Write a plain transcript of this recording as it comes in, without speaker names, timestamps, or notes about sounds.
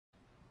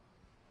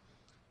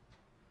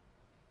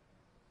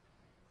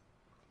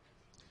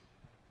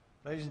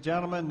Ladies and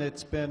gentlemen,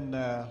 it's been,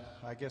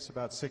 I guess,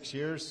 about 6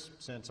 years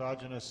since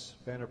Aajonus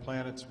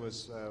Vanderplanets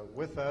was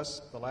with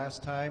us the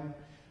last time.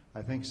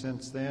 I think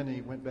since then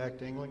he went back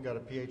to England, got a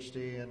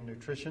PhD in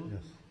nutrition.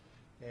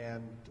 Yes.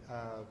 And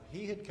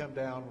he had come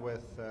down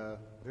with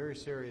very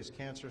serious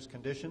cancerous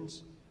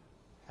conditions,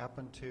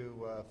 happened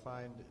to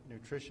find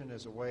nutrition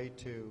as a way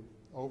to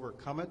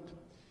overcome it.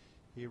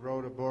 He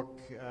wrote a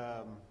book,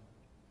 the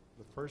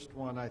first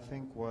one I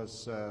think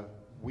was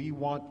We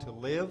Want to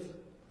Live,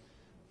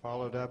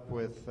 followed up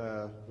with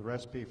the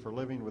recipe for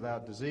living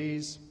without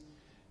disease,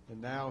 and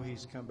now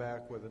he's come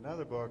back with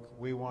another book,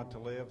 We Want to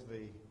Live,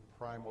 the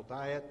Primal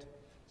Diet.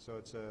 So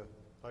it's a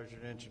pleasure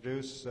to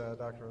introduce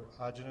Dr.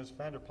 Aajonus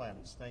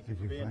Vanderplanets. Thank you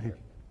for being here.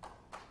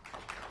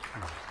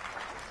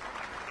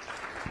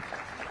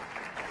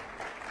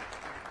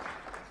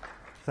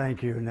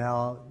 Thank you.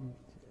 Now,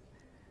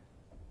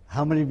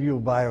 how many of you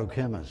are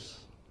biochemists?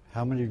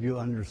 How many of you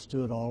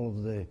understood all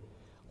of the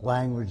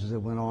language that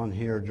went on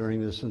here during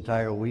this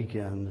entire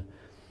weekend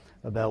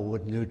about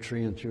what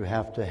nutrients you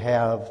have to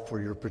have for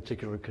your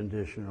particular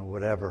condition or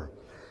whatever?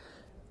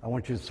 I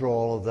want you to throw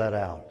all of that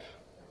out.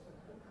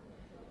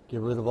 Get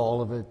rid of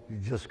all of it. You're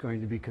just going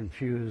to be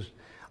confused.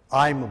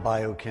 I'm a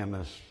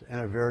biochemist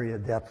and a very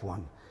adept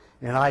one,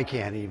 and I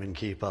can't even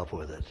keep up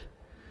with it.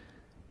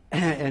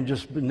 And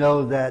just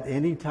know that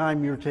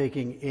anytime you're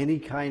taking any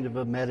kind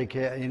of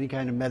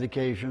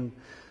medication,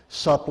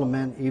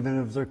 supplement, even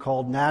if they're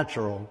called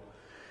natural,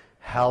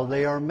 how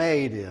they are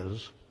made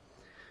is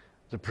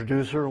the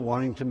producer,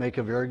 wanting to make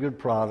a very good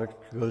product,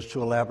 goes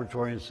to a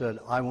laboratory and said,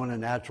 I want a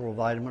natural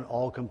vitamin,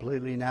 all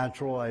completely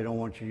natural. I don't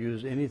want you to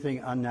use anything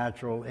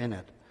unnatural in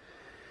it.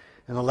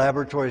 And the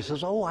laboratory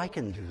says, oh, I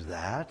can do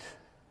that.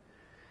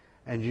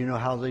 And you know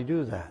how they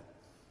do that?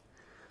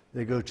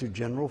 They go to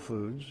General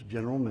Foods,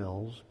 General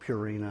Mills,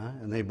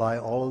 Purina, and they buy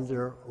all of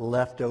their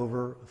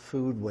leftover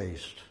food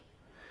waste.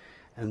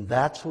 And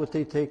that's what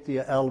they take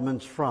the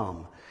elements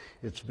from.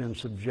 It's been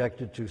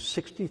subjected to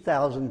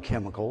 60,000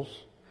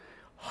 chemicals,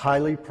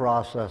 highly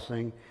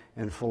processing,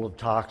 and full of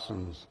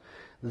toxins.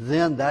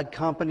 Then that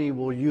company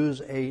will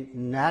use a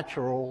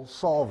natural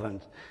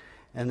solvent,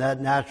 and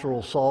that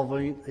natural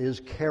solvent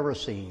is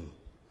kerosene.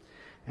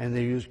 And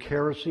they use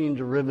kerosene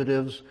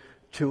derivatives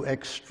to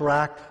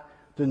extract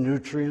the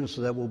nutrients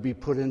that will be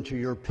put into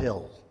your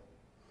pill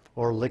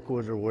or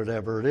liquid or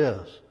whatever it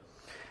is.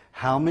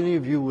 How many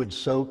of you would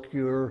soak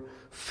your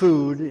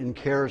food in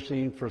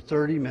kerosene for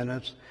 30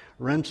 minutes,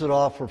 rinse it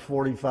off for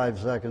 45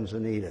 seconds,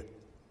 and eat it?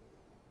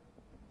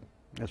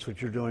 That's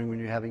what you're doing when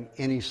you're having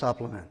any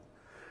supplement.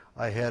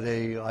 I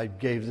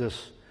gave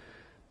this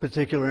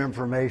particular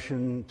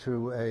information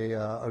to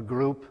a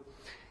group,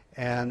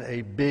 and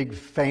a big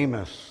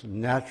famous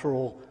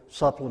natural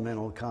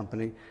supplemental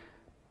company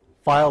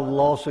filed a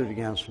lawsuit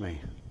against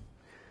me.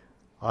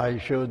 I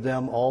showed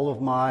them all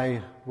of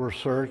my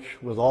research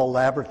with all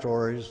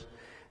laboratories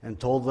and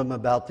told them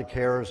about the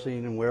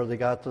kerosene and where they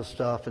got the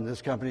stuff, and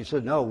this company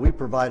said, no, we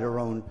provide our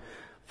own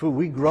food.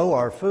 We grow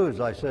our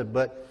foods. I said,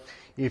 but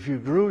if you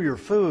grew your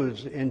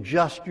foods and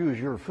just use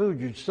your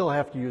food, you'd still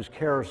have to use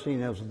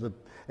kerosene as the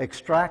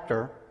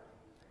extractor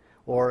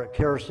or a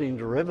kerosene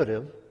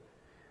derivative,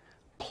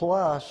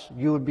 plus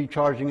you would be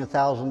charging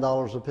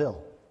 $1,000 a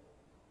pill.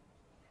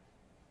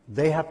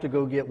 They have to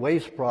go get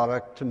waste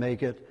product to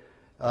make it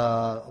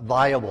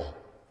viable,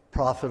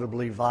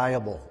 profitably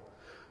viable.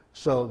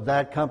 So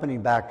that company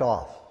backed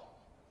off.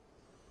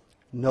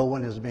 No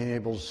one has been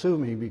able to sue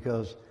me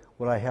because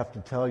what I have to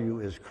tell you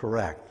is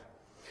correct.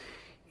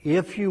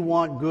 If you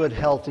want good,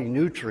 healthy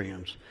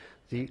nutrients,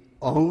 the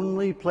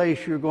only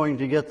place you're going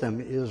to get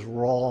them is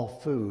raw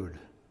food.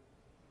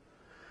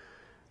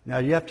 Now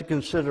you have to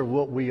consider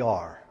what we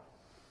are.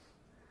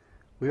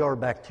 We are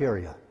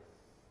bacteria.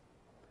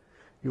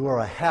 You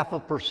are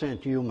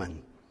 0.5%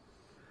 human.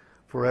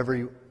 For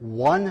every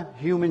one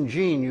human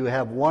gene, you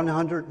have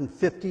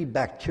 150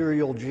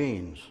 bacterial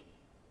genes.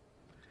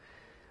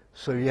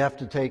 So you have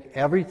to take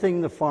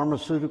everything the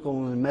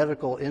pharmaceutical and the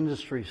medical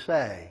industry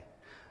say,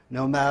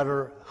 no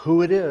matter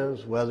who it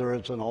is, whether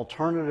it's an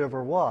alternative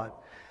or what,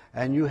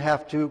 and you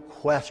have to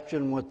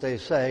question what they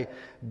say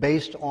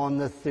based on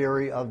the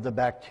theory of the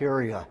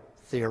bacteria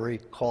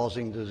theory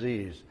causing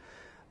disease.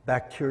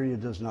 Bacteria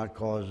does not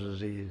cause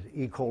disease.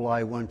 E.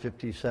 coli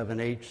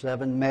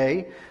 157H7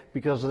 may,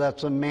 because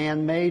that's a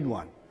man-made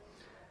one.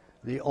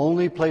 The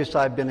only place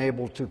I've been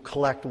able to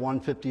collect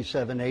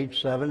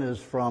 157H7 is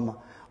from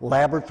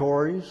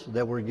laboratories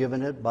that were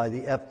given it by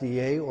the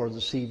FDA or the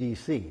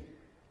CDC.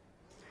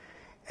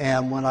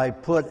 And when I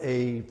put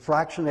a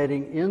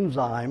fractionating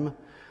enzyme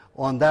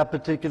on that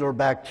particular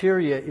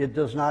bacteria, it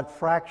does not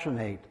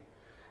fractionate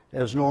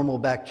as normal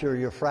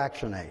bacteria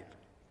fractionate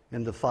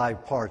into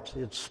 5 parts.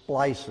 It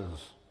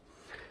splices.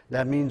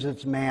 That means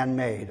it's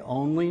man-made.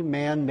 Only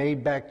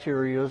man-made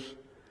bacteria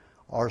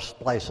are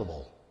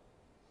spliceable.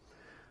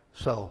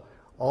 So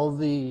all of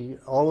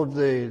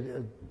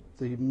the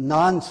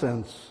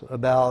nonsense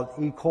about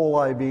E.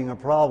 coli being a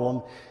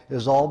problem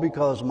is all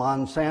because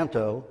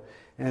Monsanto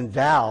and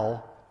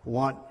Dow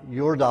want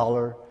your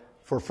dollar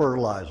for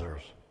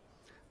fertilizers.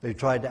 They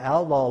tried to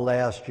outlaw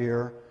last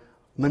year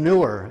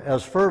manure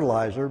as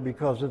fertilizer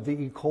because of the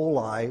E.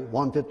 coli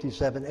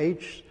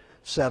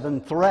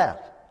 157H7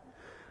 threat.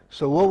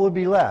 So what would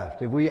be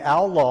left? If we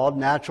outlawed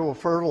natural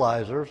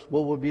fertilizers,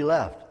 what would be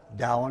left?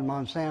 Dow and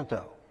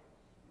Monsanto.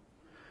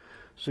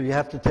 So you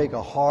have to take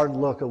a hard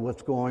look at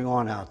what's going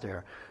on out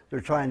there. They're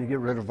trying to get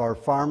rid of our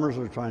farmers.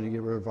 They're trying to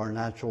get rid of our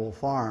natural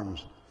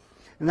farms.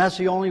 And that's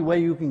the only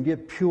way you can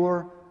get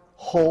pure,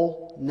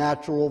 whole,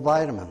 natural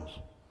vitamins.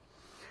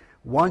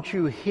 Once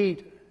you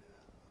heat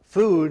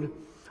food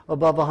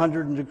above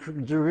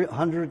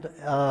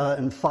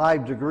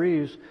 105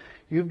 degrees,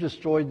 you've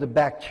destroyed the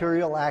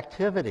bacterial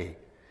activity.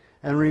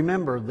 And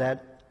remember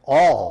that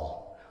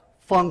all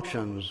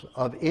functions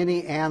of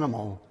any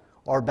animal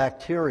are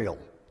bacterial.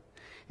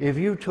 If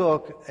you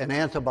took an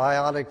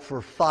antibiotic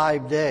for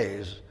 5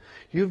 days,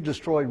 you've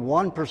destroyed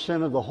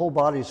 1% of the whole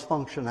body's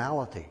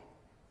functionality.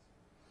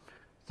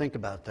 Think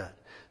about that.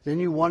 Then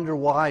you wonder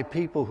why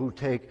people who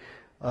take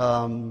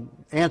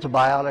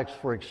antibiotics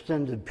for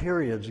extended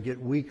periods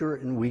get weaker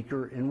and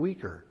weaker and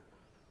weaker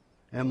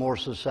and more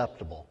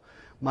susceptible.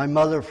 My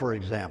mother, for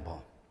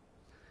example,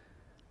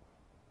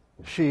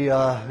 she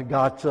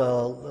got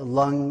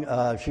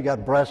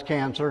breast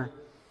cancer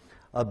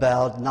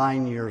about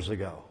 9 years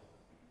ago.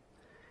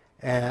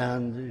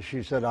 And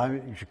she said,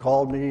 she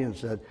called me and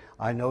said,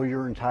 I know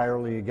you're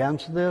entirely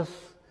against this,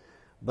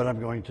 but I'm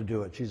going to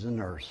do it. She's a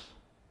nurse,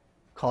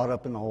 caught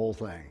up in the whole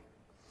thing.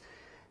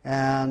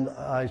 And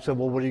I said,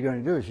 well, what are you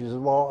going to do? She said,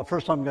 well,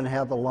 first I'm going to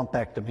have a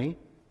lumpectomy,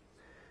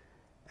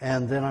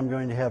 and then I'm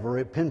going to have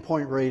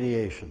pinpoint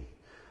radiation.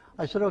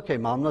 I said, okay,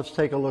 Mom, let's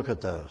take a look at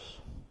those.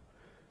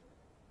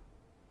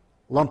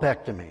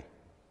 Lumpectomy.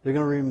 They're going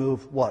to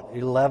remove, what,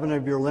 11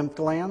 of your lymph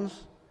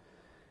glands?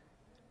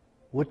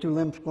 What do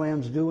lymph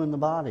glands do in the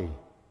body?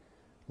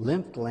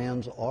 Lymph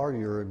glands are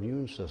your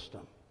immune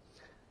system.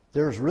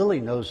 There's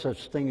really no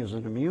such thing as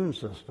an immune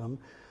system.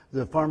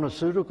 The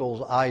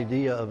pharmaceuticals'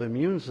 idea of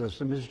immune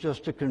system is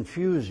just to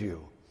confuse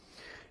you.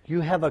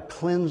 You have a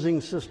cleansing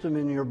system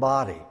in your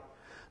body.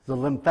 The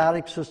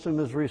lymphatic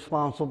system is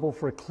responsible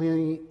for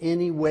cleaning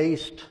any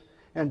waste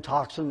and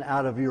toxin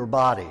out of your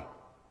body.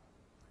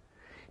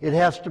 It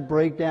has to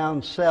break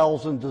down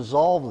cells and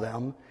dissolve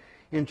them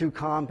into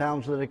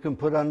compounds that it can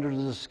put under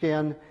the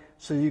skin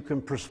so you can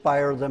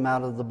perspire them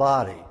out of the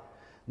body.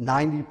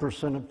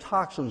 90% of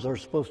toxins are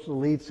supposed to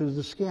leave through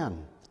the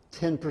skin,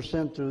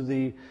 10% through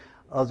the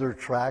other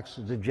tracts,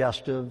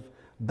 digestive,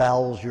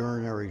 bowels,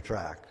 urinary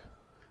tract.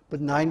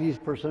 But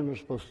 90% are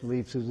supposed to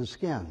leave through the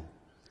skin.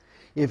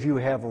 If you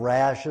have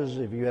rashes,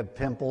 if you have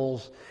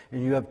pimples,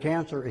 and you have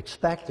cancer,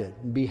 expect it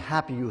and be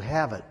happy you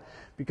have it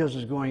because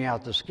it's going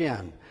out the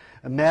skin.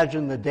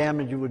 Imagine the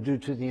damage it would do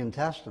to the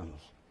intestines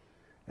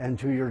and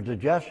to your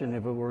digestion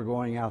if it were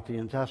going out the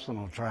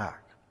intestinal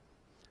tract.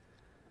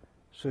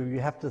 So you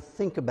have to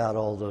think about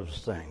all those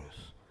things.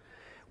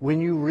 When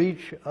you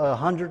reach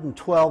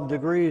 112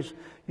 degrees,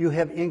 you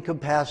have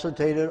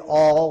incapacitated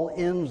all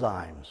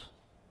enzymes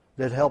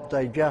that help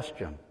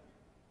digestion.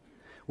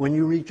 When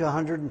you reach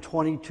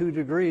 122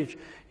 degrees,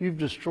 you've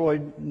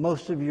destroyed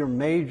most of your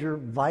major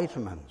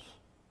vitamins,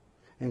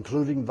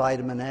 including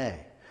vitamin A.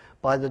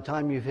 By the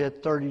time you've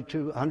hit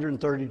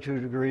 132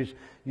 degrees,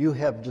 you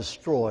have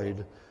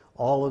destroyed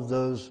all of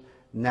those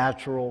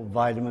natural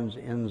vitamins,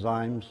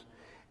 enzymes,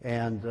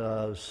 and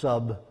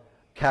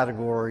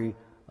subcategory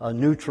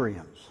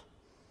nutrients.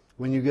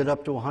 When you get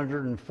up to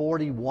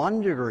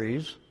 141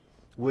 degrees,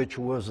 which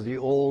was the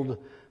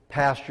old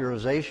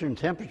pasteurization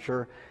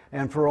temperature,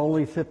 and for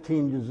only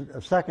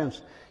 15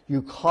 seconds,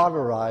 you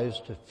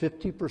cauterized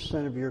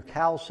 50% of your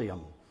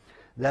calcium.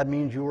 That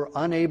means you were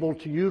unable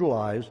to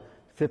utilize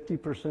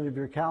 50% of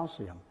your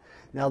calcium.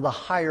 Now, the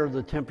higher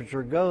the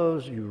temperature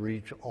goes, you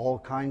reach all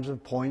kinds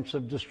of points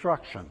of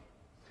destruction.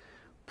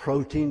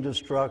 Protein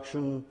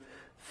destruction,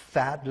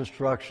 fat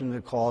destruction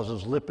that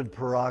causes lipid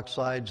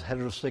peroxides,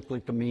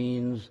 heterocyclic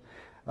amines,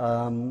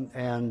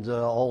 and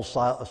all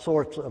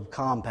sorts of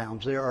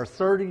compounds. There are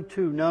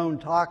 32 known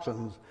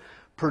toxins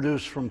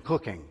produced from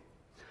cooking.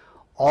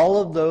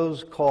 All of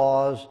those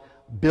cause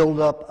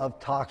buildup of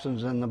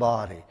toxins in the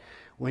body.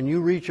 When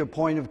you reach a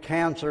point of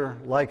cancer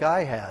like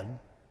I had,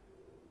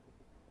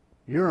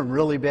 you're in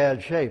really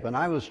bad shape. And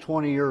I was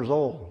 20 years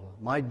old.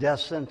 My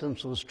death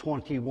sentence was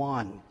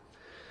 21.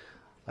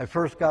 I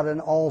first got an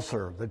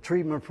ulcer. The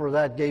treatment for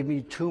that gave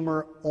me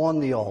tumor on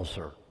the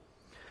ulcer.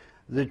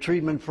 The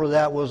treatment for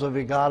that was a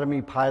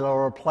vagotomy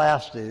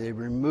pyloroplasty. They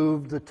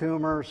removed the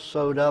tumor,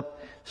 sewed up,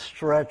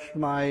 stretched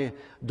my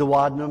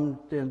duodenum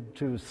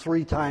into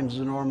 3 times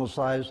the normal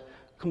size,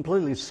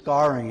 completely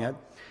scarring it,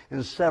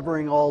 and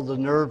severing all the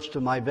nerves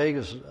to my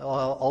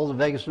all the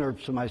vagus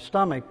nerves to my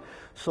stomach,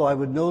 so I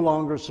would no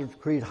longer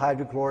secrete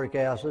hydrochloric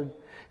acid.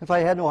 If I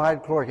had no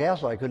hydrochloric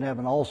acid, I couldn't have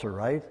an ulcer,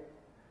 right?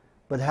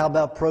 But how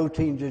about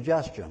protein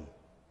digestion?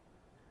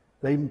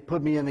 They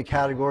put me in the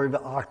category of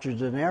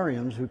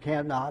octogenarians who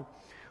cannot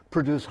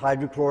produce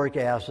hydrochloric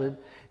acid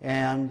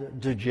and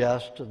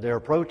digest their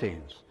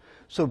proteins.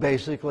 So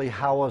basically,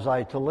 how was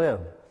I to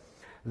live?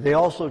 They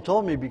also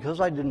told me, because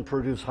I didn't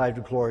produce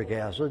hydrochloric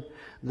acid,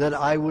 that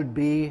I would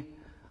be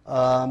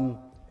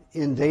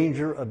in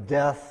danger of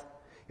death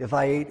if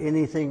I ate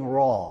anything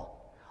raw.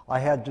 I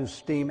had to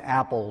steam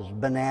apples,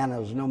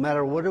 bananas, no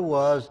matter what it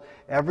was,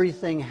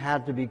 everything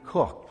had to be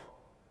cooked.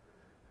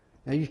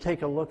 Now you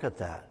take a look at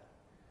that.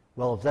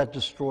 Well, if that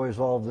destroys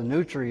all of the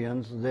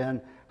nutrients,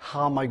 then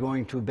how am I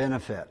going to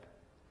benefit?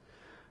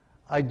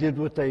 I did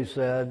what they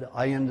said.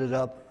 I ended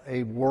up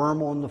a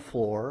worm on the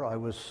floor. I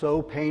was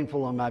so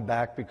painful on my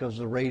back because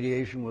the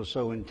radiation was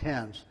so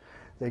intense.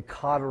 They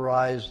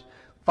cauterized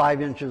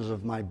 5 inches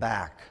of my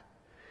back.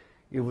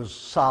 It was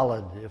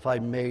solid. If I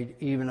made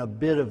even a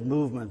bit of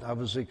movement, I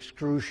was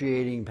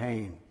excruciating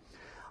pain.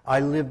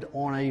 I lived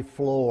on a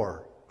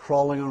floor,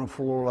 crawling on a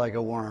floor like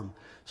a worm.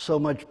 So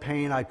much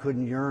pain I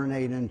couldn't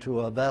urinate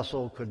into a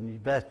vessel,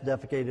 couldn't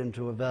defecate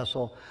into a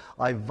vessel.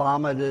 I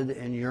vomited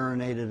and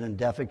urinated and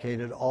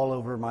defecated all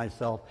over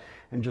myself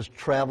and just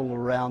traveled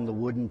around the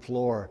wooden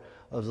floor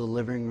of the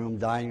living room,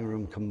 dining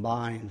room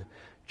combined,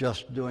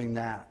 just doing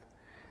that.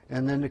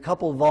 And then a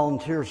couple of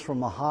volunteers from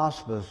the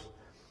hospice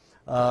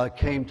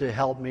came to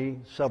help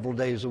me several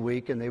days a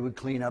week, and they would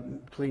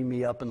clean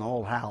me up in the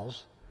whole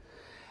house.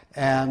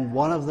 And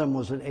one of them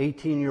was an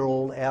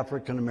 18-year-old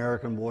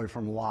African-American boy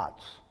from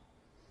Watts.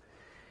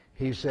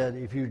 He said,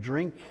 if you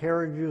drink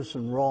carrot juice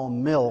and raw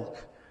milk,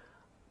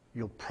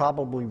 you'll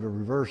probably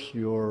reverse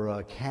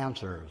your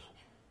cancers.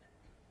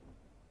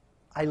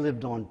 I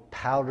lived on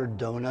powdered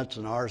donuts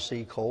and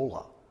RC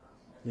Cola,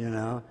 you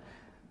know.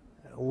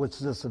 What's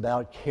this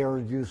about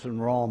carrot juice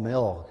and raw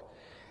milk?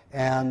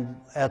 And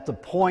at the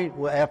point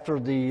after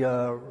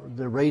the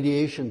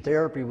radiation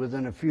therapy,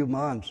 within a few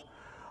months,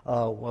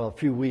 a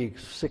few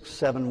weeks, 6,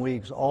 7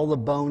 weeks, all the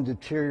bone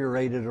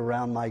deteriorated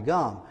around my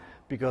gum.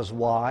 Because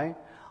why?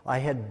 I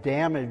had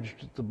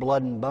damaged the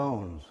blood and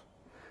bones,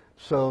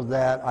 so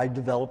that I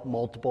developed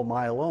multiple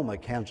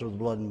myeloma, cancer of the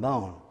blood and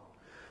bone,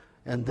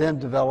 and then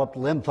developed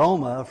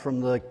lymphoma from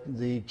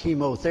the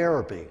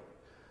chemotherapy.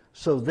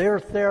 So their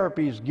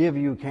therapies give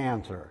you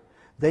cancer.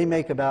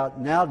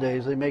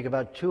 Nowadays they make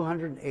about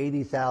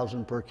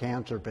 $280,000 per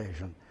cancer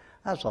patient.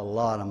 That's a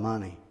lot of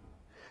money.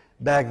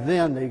 Back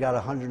then they got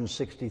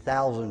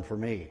 $160,000 for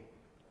me.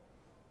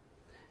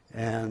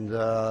 And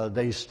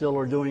they still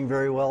are doing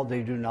very well.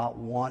 They do not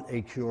want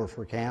a cure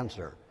for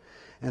cancer.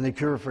 And the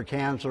cure for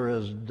cancer,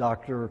 as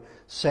Dr.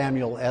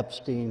 Samuel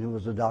Epstein, who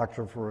was a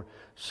doctor for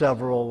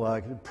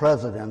several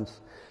presidents,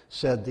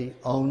 said the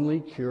only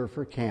cure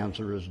for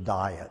cancer is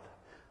diet.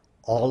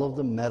 All of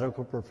the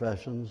medical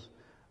professions,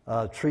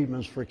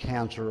 treatments for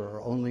cancer are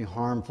only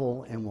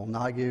harmful and will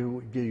not get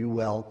you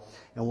well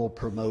and will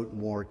promote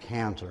more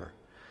cancer.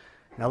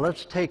 Now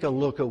let's take a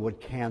look at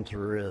what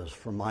cancer is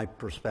from my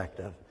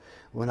perspective.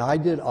 When I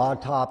did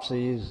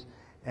autopsies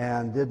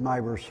and did my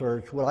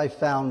research, what I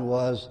found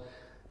was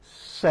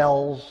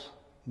cells,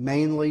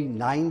 mainly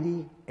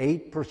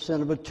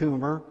 98% of a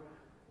tumor,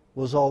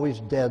 was always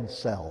dead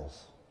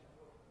cells.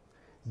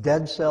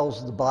 Dead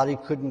cells the body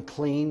couldn't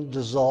clean,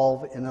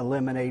 dissolve, and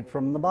eliminate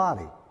from the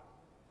body.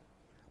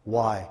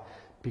 Why?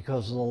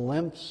 Because the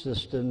lymph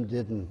system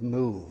didn't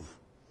move.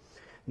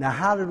 Now,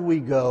 how did we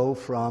go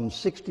from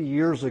 60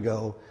 years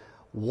ago,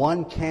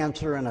 1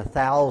 cancer in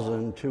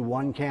 1,000 to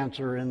 1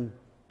 cancer in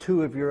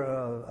 2 if you're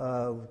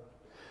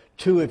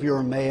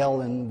a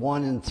male and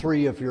 1 in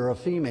 3 if you're a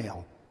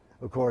female,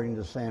 according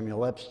to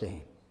Samuel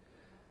Epstein?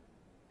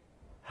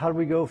 How did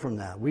we go from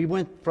that? We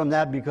went from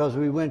that because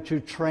we went to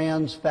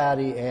trans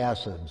fatty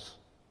acids.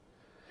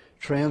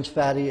 Trans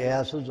fatty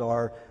acids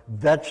are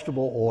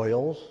vegetable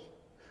oils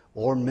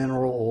or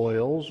mineral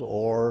oils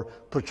or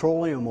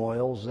petroleum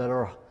oils that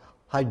are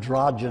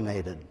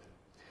hydrogenated.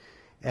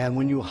 And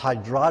when you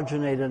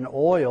hydrogenate an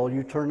oil,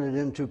 you turn it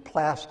into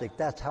plastic.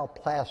 That's how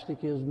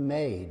plastic is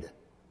made.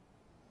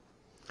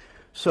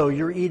 So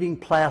you're eating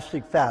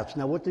plastic fats.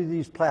 Now, what do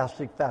these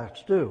plastic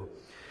fats do?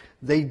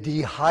 They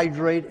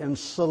dehydrate and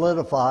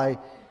solidify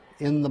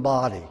in the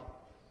body,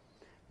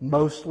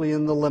 mostly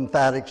in the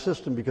lymphatic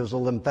system, because the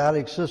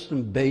lymphatic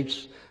system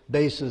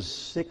bases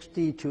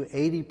 60 to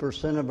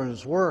 80% of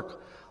its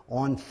work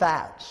on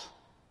fats.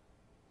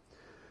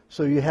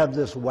 So you have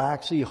this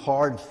waxy,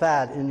 hard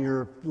fat in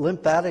your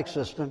lymphatic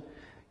system.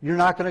 You're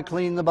not going to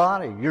clean the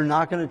body. You're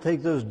not going to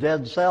take those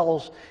dead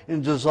cells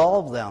and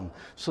dissolve them.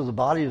 So the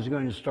body is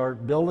going to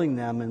start building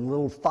them in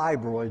little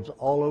fibroids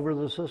all over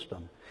the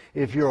system.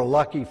 If you're a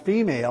lucky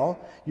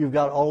female, you've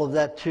got all of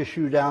that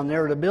tissue down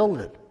there to build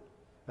it.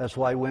 That's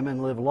why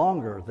women live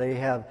longer. They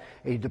have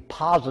a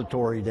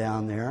depository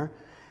down there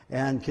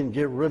and can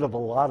get rid of a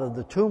lot of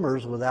the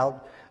tumors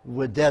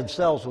with dead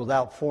cells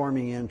without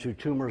forming into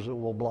tumors that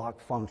will block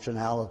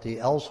functionality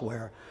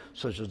elsewhere,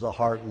 such as the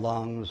heart,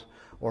 lungs,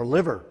 or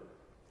liver.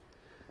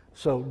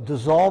 So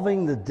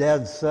dissolving the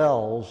dead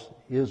cells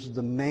is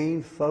the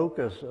main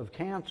focus of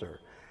cancer.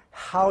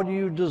 How do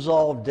you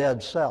dissolve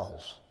dead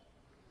cells?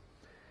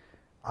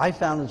 I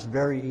found it's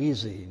very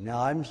easy.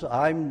 Now,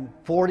 I'm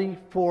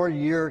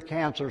 44-year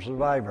cancer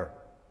survivor.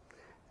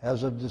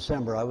 As of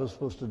December, I was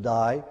supposed to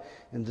die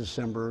in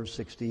December of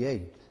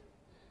 '68.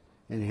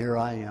 And here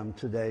I am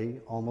today,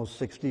 almost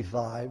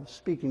 65,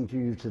 speaking to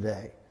you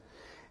today.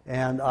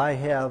 And I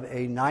have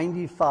a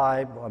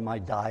 95, on my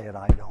diet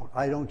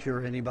I don't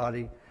cure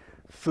anybody,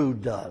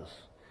 food does.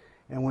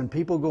 And when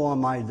people go on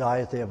my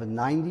diet, they have a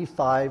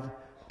 95%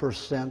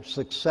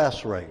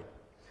 success rate.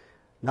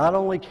 Not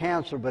only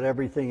cancer, but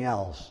everything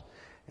else.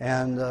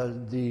 And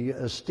the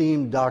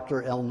esteemed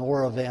Dr.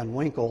 Elnora Van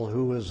Winkle,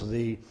 who is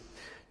the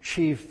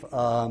chief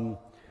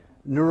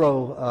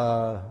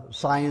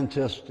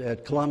neuroscientist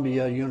at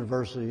Columbia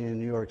University in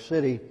New York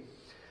City,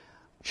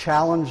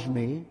 challenged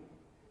me.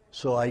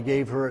 So I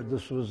gave her,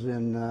 this was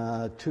in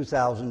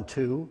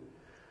 2002,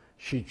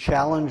 she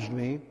challenged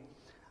me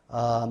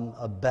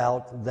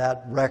about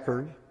that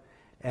record.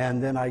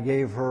 And then I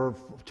gave her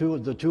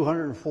the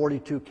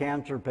 242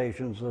 cancer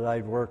patients that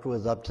I'd worked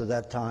with up to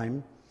that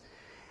time,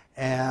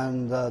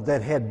 and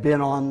that had been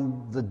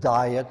on the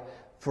diet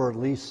for at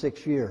least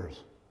 6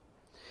 years.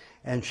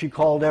 And she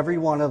called every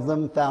one of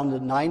them, found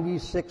that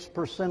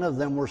 96% of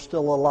them were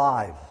still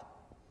alive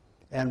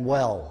and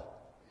well,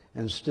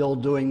 and still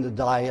doing the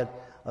diet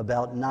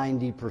about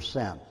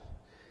 90%.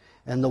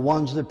 And the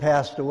ones that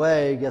passed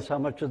away, guess how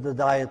much of the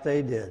diet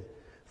they did?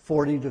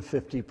 40 to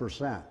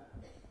 50%.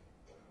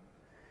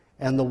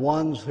 And the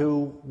ones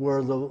who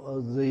were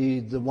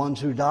the ones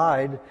who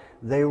died,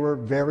 they were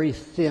very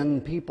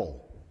thin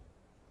people.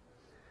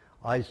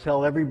 I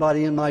tell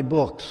everybody in my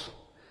books,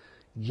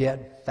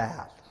 get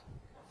fat.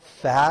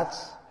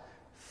 Fats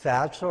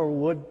are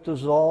what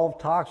dissolve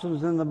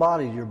toxins in the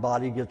body. Your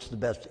body gets the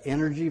best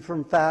energy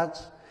from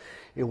fats.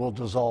 It will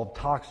dissolve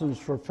toxins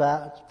from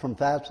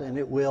fats, and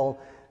it will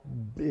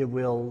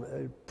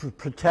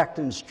protect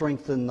and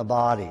strengthen the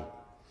body.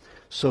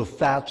 So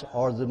fats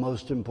are the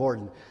most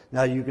important.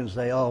 Now you can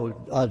say, oh,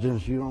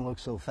 Aajonus, you don't look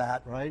so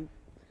fat, right?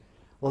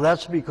 Well,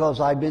 that's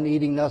because I've been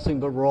eating nothing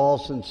but raw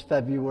since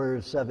February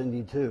of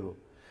 '72.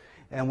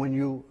 And when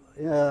you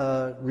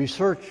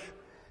research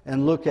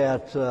and look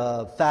at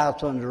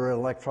fats under an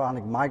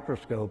electronic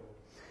microscope,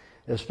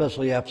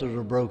 especially after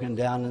they're broken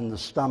down in the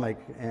stomach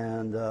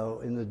and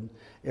in the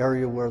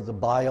area where the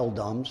bile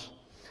dumps,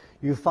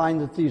 you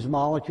find that these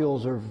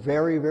molecules are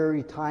very,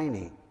 very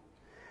tiny.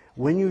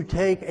 When you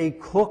take a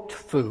cooked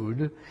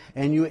food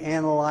and you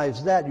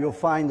analyze that, you'll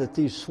find that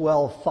these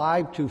swell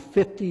 5 to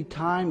 50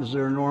 times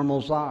their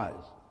normal size.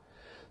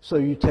 So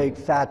you take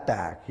fat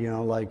back,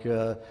 like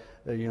the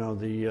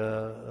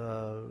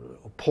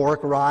pork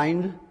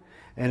rind,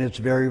 and it's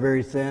very,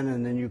 very thin,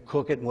 and then you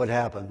cook it, and what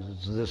happens?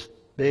 It's this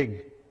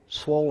big,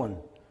 swollen.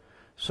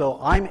 So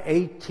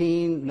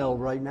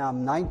right now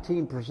I'm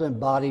 19%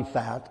 body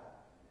fat,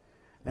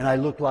 and I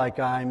look like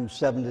I'm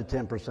 7 to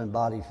 10%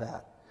 body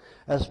fat.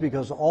 That's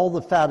because all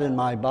the fat in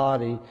my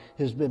body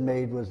has been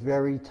made with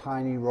very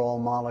tiny raw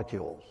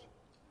molecules.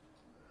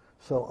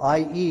 So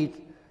I eat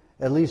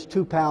at least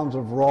 2 pounds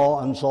of raw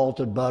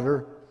unsalted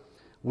butter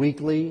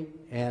weekly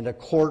and a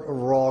quart of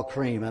raw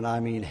cream, and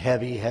I mean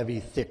heavy, heavy,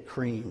 thick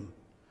cream,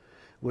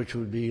 which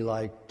would be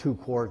like 2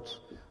 quarts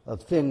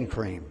of thin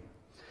cream.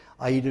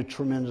 I eat a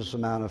tremendous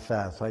amount of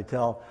fats. I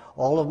tell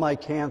all of my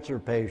cancer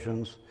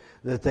patients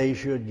that they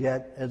should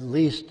get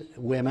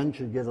women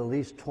should get at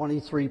least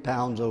 23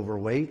 pounds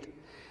overweight,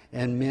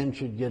 and men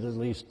should get at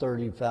least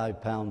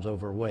 35 pounds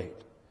overweight.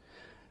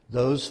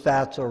 Those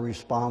fats are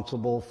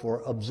responsible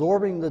for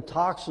absorbing the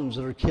toxins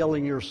that are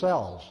killing your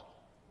cells.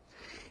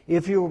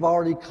 If you've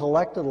already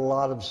collected a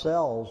lot of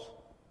cells,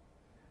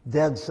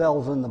 dead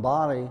cells in the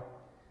body,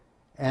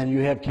 and you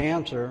have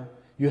cancer,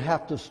 you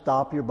have to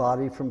stop your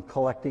body from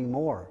collecting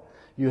more.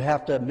 You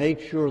have to make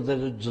sure that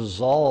it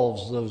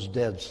dissolves those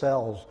dead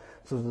cells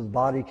so that the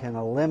body can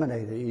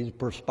eliminate it, either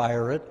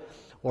perspire it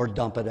or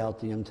dump it out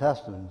the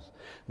intestines.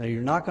 Now,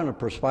 you're not going to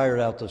perspire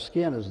it out the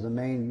skin as the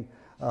main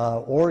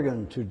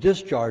organ to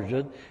discharge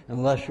it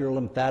unless your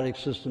lymphatic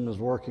system is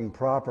working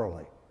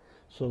properly.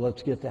 So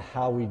let's get to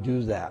how we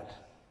do that.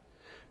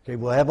 Okay,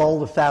 we'll have all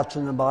the fats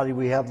in the body.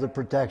 We have the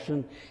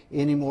protection.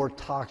 Any more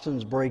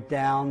toxins break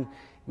down.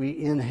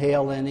 We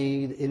inhale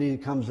any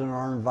that comes in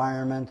our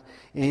environment,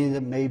 any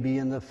that may be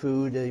in the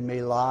food. They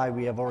may lie.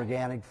 We have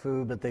organic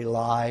food, but they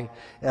lie.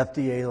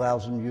 FDA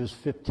allows them to use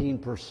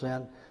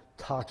 15%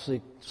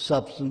 toxic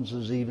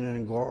substances even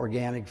in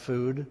organic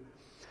food.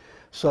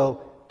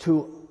 So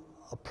to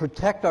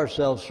protect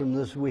ourselves from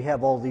this, we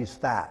have all these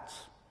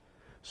fats.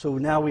 So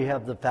now we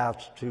have the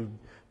fats to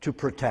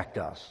protect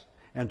us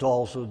and to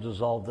also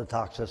dissolve the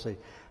toxicity.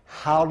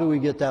 How do we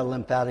get that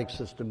lymphatic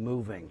system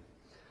moving?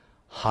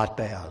 Hot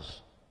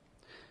baths.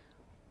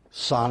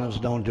 Saunas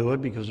don't do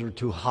it because they're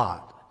too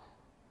hot.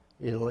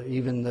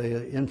 Even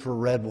the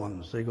infrared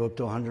ones, they go up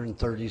to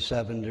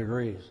 137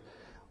 degrees.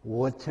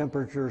 What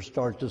temperatures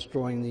start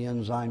destroying the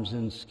enzymes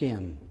in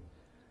skin?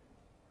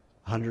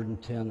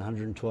 110,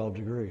 112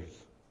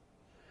 degrees.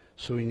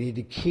 So we need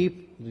to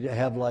keep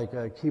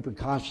a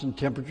constant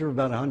temperature of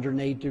about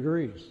 108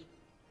 degrees.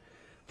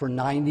 For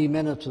 90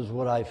 minutes is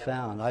what I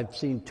found. I've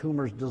seen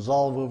tumors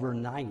dissolve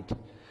overnight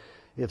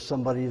if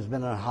somebody has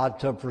been in a hot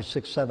tub for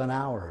 6-7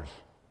 hours.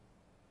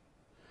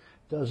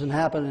 Doesn't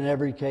happen in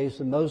every case.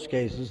 In most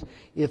cases,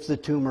 if the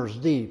tumor's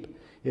deep.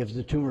 If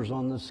the tumor's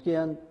on the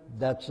skin,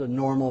 that's a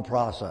normal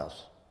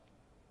process.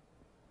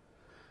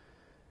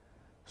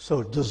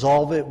 So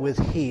dissolve it with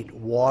heat,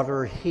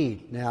 water,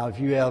 heat. Now, if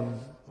you have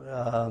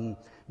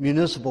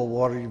municipal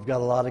water, you've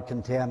got a lot of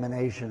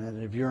contamination.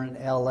 And if you're in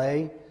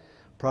LA,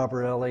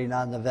 proper LA,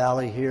 not in the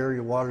valley here,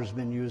 your water's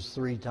been used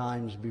 3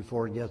 times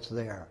before it gets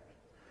there.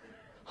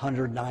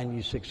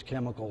 196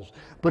 chemicals.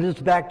 But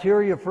it's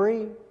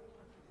bacteria-free.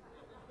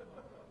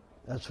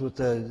 That's what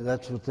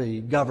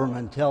the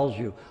government tells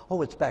you.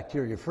 Oh, it's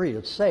bacteria-free,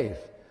 it's safe.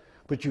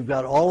 But you've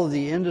got all of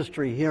the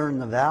industry here in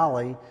the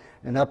valley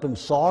and up in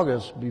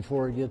Saugus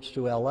before it gets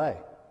to LA.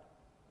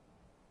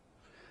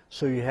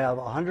 So you have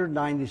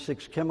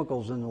 196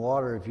 chemicals in the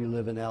water if you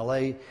live in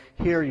LA.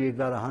 Here you've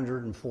got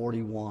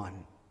 141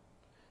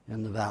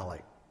 in the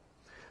valley.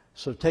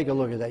 So take a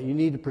look at that. You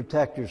need to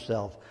protect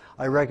yourself.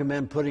 I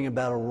recommend putting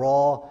about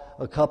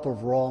a cup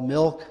of raw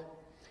milk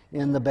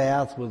in the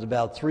bath with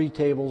about 3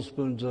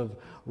 tablespoons of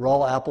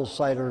raw apple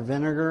cider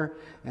vinegar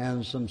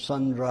and some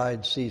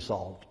sun-dried sea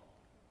salt.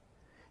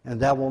 And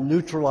that will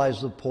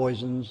neutralize the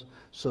poisons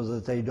so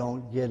that they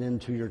don't get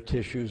into your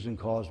tissues and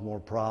cause more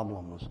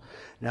problems.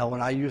 Now,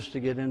 when I used to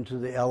get into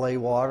the LA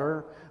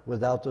water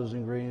without those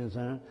ingredients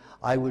in it,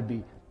 I would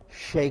be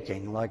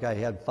shaking like I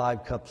had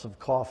 5 cups of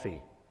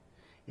coffee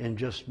in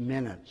just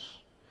minutes.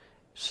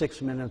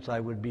 6 minutes, I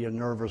would be a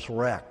nervous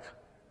wreck.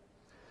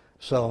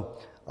 So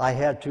I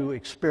had to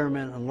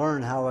experiment and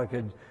learn how I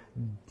could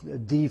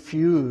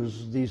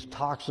defuse these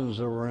toxins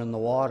that were in the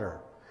water.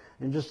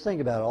 And just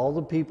think about it, all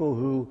the people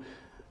who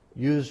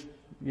use,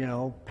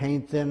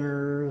 paint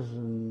thinners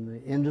and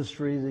the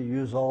industry that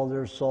use all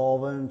their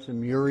solvents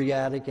and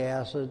muriatic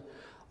acid,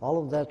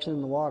 all of that's in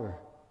the water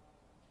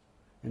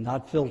and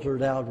not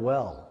filtered out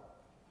well.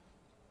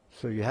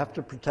 So you have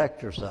to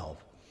protect yourself.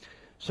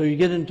 So you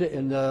get into,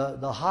 and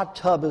the hot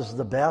tub is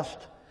the best,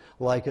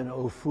 like an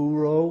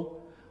Ofuro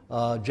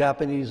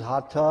Japanese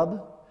hot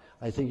tub.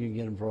 I think you can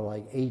get them for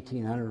like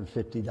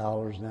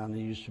 $1,850 now, and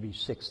they used to be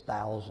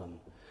 $6,000.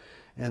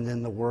 And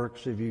then the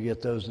works, if you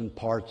get those in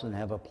parts and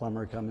have a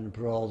plumber come in and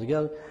put it all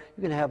together,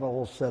 you can have a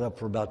whole setup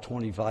for about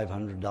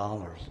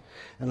 $2,500.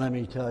 And let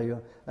me tell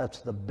you, that's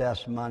the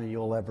best money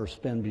you'll ever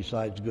spend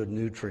besides good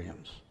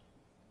nutrients.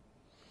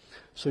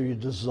 So you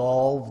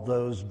dissolve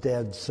those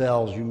dead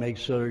cells. You make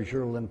sure that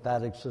your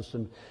lymphatic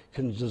system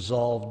can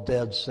dissolve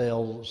dead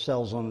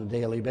cells on a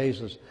daily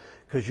basis,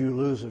 because you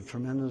lose a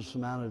tremendous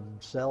amount of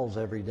cells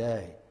every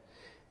day.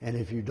 And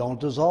if you don't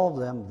dissolve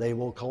them, they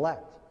will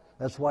collect.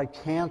 That's why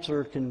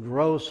cancer can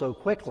grow so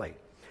quickly.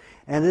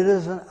 And it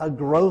isn't a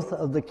growth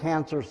of the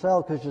cancer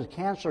cell, because the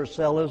cancer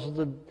cell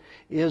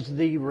is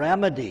the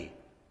remedy.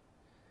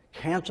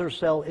 Cancer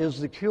cell is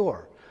the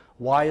cure.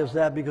 Why is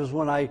that? Because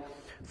when I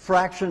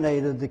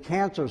fractionated the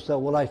cancer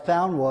cell, what I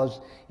found was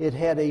it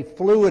had a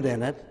fluid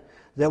in it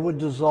that would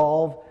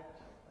dissolve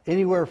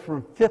anywhere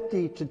from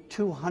 50 to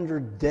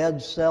 200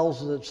 dead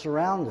cells that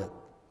surround it.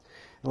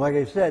 And like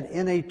I said,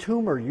 in a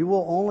tumor, you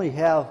will only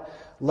have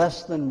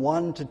less than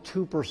 1 to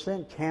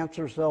 2%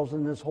 cancer cells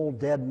in this whole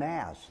dead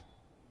mass.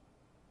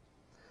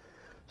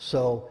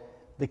 So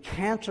the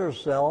cancer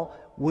cell,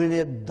 when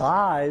it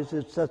dies,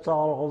 it sets out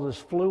all this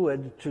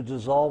fluid to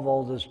dissolve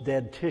all this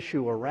dead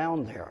tissue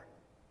around there.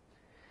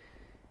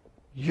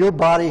 Your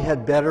body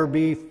had better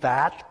be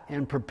fat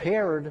and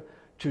prepared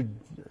to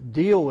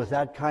deal with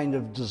that kind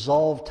of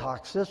dissolved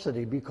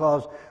toxicity,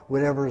 because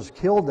whatever has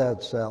killed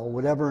that cell,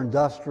 whatever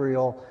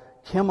industrial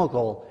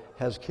chemical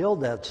has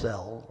killed that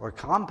cell or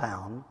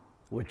compound,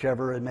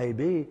 whichever it may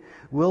be,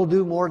 will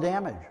do more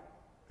damage.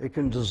 It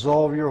can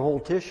dissolve your whole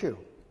tissue.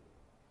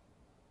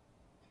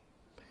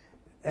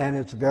 And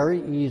it's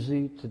very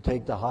easy to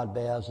take the hot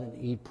baths and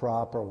eat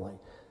properly.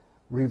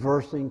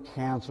 Reversing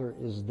cancer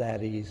is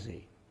that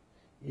easy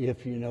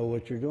if you know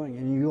what you're doing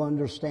and you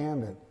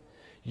understand it.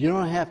 You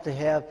don't have to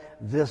have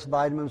this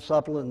vitamin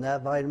supplement and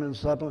that vitamin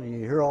supplement. You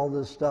hear all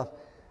this stuff,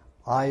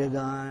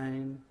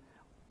 iodine,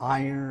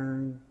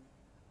 iron.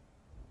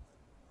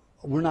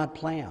 We're not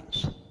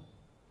plants.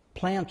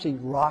 Plants eat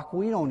rock.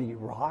 We don't eat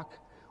rock.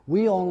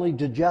 We only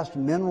digest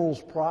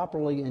minerals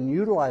properly and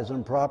utilize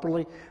them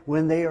properly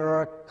when they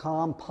are a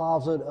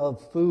composite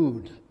of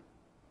food,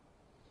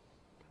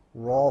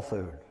 raw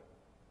food.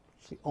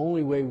 It's the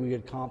only way we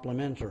get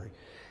complementary.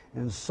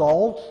 And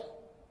salt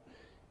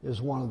is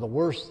one of the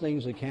worst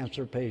things a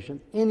cancer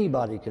patient,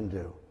 anybody can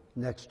do,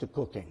 next to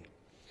cooking.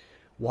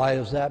 Why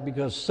is that?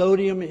 Because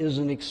sodium is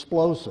an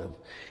explosive.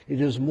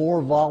 It is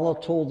more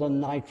volatile than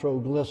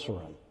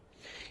nitroglycerin.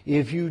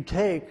 If you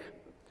take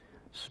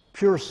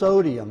pure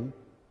sodium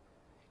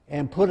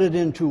and put it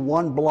into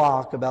one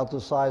block about the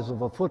size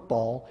of a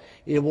football,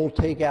 it will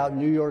take out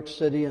New York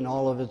City and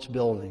all of its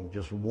buildings.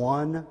 Just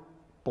one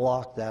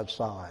block that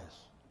size.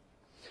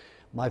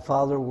 My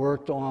father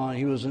worked on,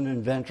 he was an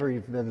inventor,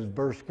 he had his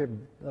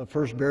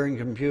first bearing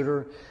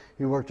computer.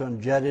 He worked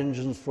on jet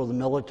engines for the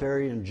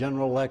military and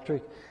General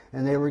Electric,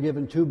 and they were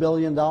given $2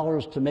 billion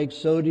to make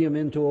sodium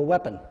into a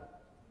weapon.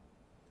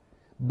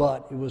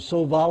 But it was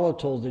so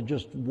volatile that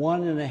just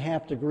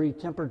 1.5 degree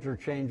temperature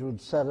change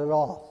would set it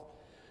off.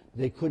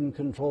 They couldn't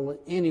control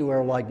it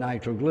anywhere like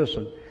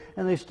nitroglycerin.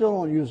 And they still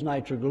don't use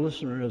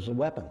nitroglycerin as a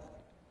weapon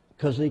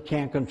because they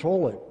can't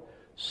control it.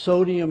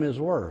 Sodium is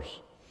worse.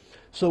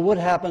 So what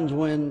happens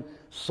when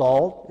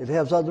salt, it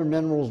has other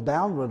minerals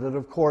bound with it,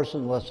 of course,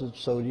 unless it's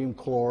sodium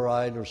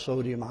chloride or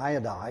sodium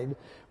iodide,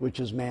 which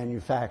is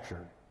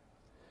manufactured.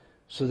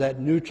 So that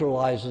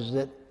neutralizes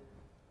it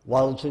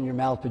while it's in your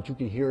mouth, but you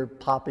can hear it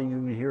popping, you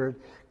can hear it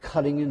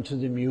cutting into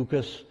the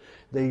mucus.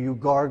 You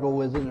gargle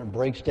with it and it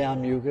breaks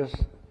down mucus.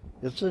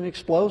 It's an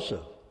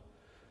explosive.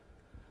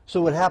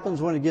 So what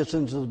happens when it gets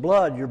into the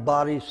blood, your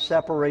body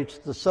separates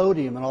the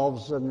sodium and all of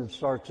a sudden it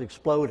starts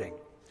exploding.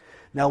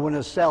 Now when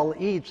a cell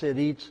eats, it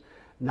eats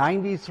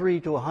 93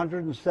 to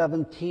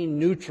 117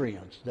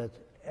 nutrients. That's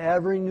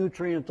every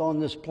nutrient on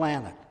this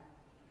planet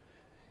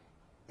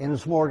in a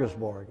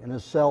smorgasbord. And a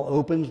cell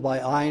opens by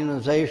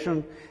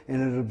ionization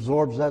and it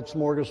absorbs that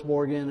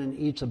smorgasbord in and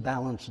eats a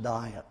balanced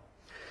diet.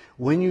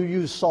 When you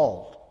use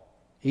salt,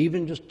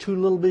 even just 2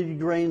 little bitty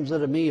grains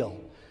at a meal,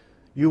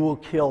 you will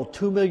kill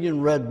 2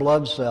 million red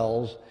blood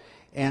cells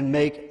and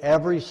make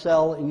every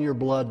cell in your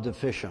blood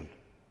deficient.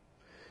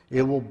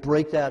 It will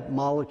break that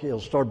molecule, it'll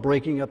start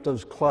breaking up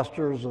those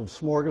clusters of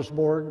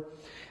smorgasbord,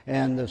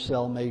 and the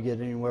cell may get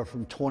anywhere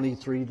from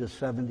 23 to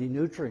 70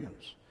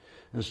 nutrients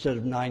instead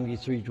of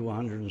 93 to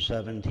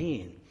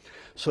 117.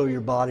 So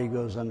your body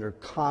goes under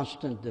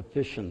constant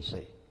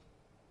deficiency,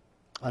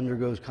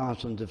 undergoes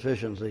constant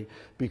deficiency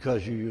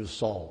because you use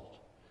salt.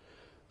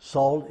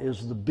 Salt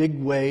is the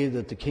big way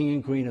that the King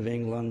and Queen of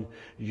England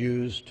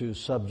used to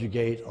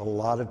subjugate a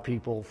lot of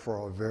people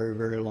for a very,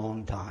 very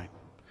long time.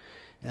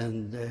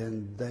 And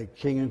the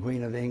King and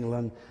Queen of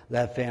England,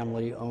 that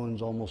family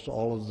owns almost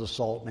all of the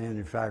salt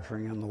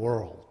manufacturing in the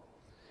world.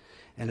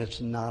 And it's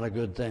not a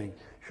good thing.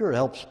 Sure, it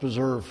helps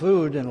preserve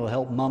food and it'll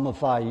help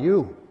mummify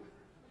you.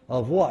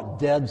 Of what?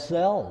 Dead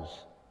cells.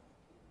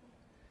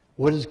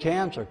 What is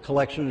cancer?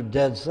 Collection of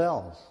dead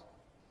cells.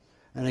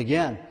 And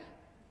again,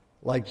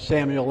 like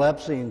Samuel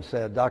Epstein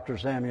said, Dr.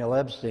 Samuel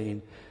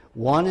Epstein,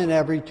 1 in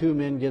every 2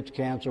 men gets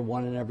cancer,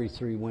 1 in every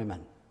 3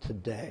 women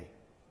today.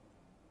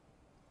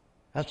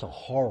 That's a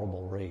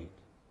horrible rate.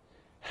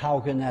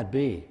 How can that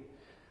be?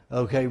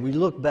 Okay, we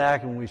look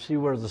back and we see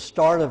where the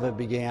start of it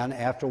began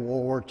after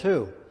World War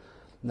II.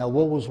 Now,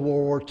 what was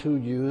World War II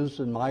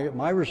used? In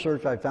my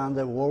research, I found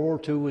that World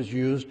War II was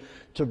used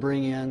to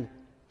bring in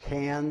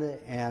canned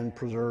and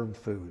preserved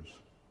foods,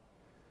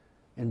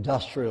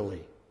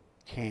 industrially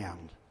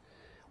canned.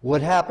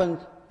 What happened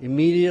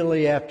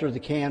immediately after the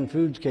canned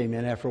foods came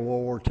in after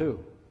World War II?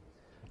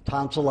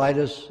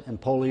 Tonsillitis and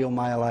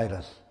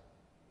poliomyelitis.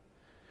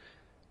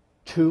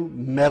 2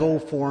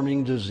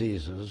 metal-forming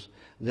diseases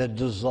that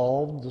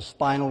dissolved the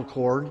spinal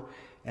cord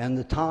and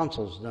the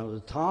tonsils. Now, the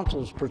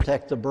tonsils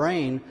protect the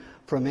brain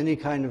from any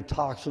kind of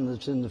toxin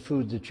that's in the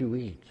food that you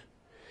eat.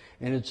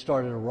 And it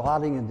started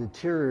rotting and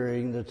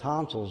deteriorating the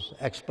tonsils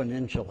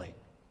exponentially.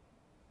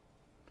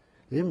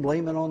 They didn't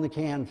blame it on the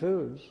canned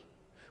foods.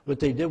 What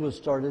they did was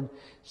started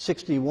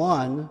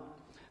 61,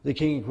 the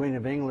King and Queen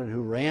of England,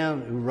 who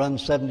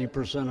runs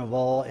 70% of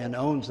all and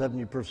owns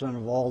 70%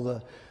 of all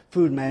the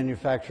food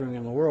manufacturing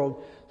in the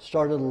world,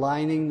 started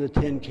lining the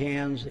tin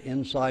cans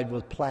inside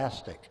with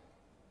plastic.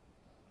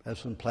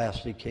 That's when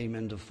plastic came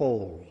into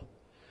fold.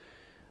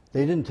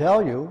 They didn't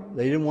tell you,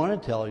 they didn't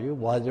want to tell you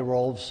why they were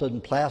all of a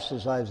sudden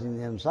plasticizing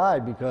the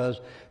inside,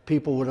 because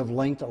people would have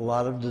linked a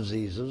lot of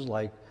diseases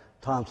like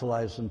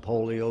tonsillitis and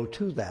polio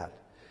to that.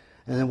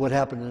 And then what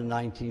happened in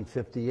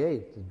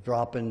 1958? The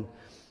drop in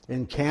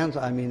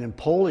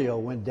polio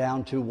went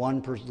down to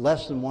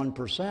less than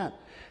 1%.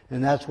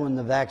 And that's when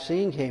the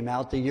vaccine came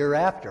out the year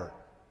after.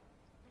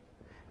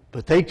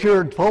 But they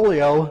cured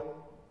polio.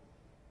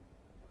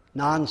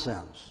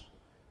 Nonsense.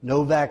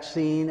 No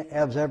vaccine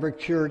has ever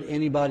cured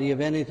anybody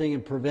of anything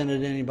and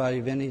prevented anybody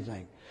of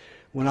anything.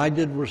 When I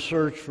did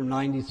research from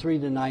 93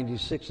 to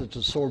 96 at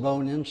the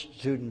Sorbonne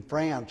Institute in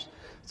France,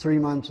 3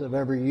 months of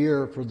every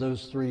year for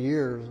those 3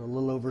 years, a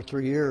little over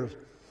 3 years,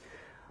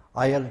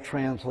 I had a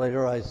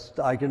translator.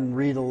 I can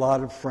read a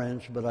lot of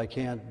French, but I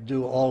can't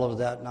do all of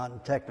that, not in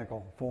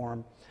technical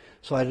form.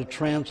 So I had a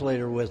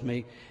translator with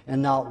me,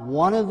 and not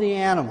one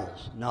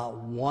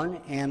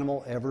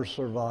animal ever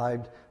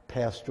survived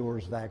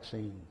Pasteur's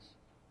vaccines.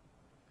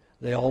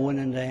 They all went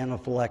into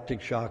anaphylactic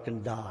shock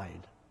and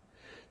died.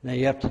 Now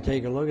you have to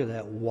take a look at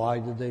that. Why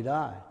did they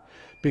die?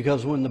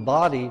 Because when the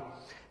body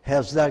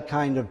has that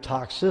kind of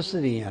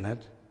toxicity in it,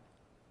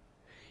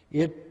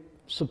 it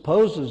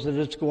supposes that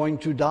it's going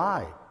to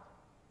die.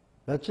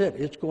 That's it.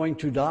 It's going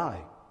to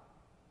die.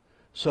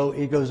 So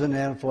it goes into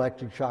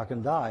anaphylactic shock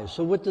and dies.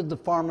 So what did the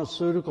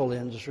pharmaceutical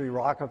industry,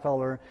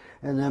 Rockefeller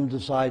and them,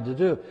 decide to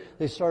do?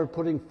 They started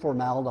putting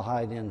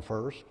formaldehyde in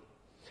first.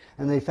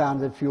 And they found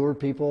that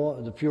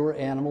the fewer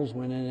animals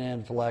went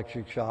into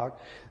anaphylactic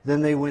shock.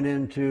 Then they went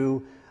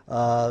into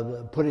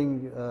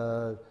putting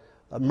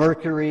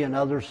mercury and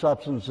other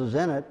substances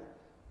in it.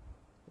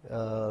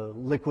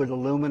 Liquid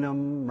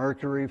aluminum,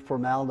 mercury,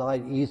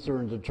 formaldehyde, ether,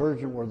 and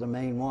detergent were the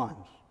main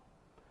ones.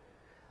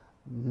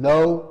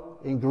 No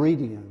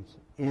ingredients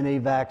in a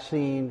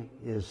vaccine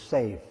is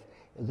safe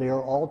They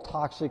are all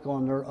toxic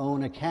on their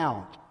own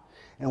account.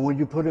 And when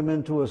you put them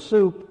into a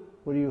soup,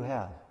 what do you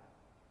have?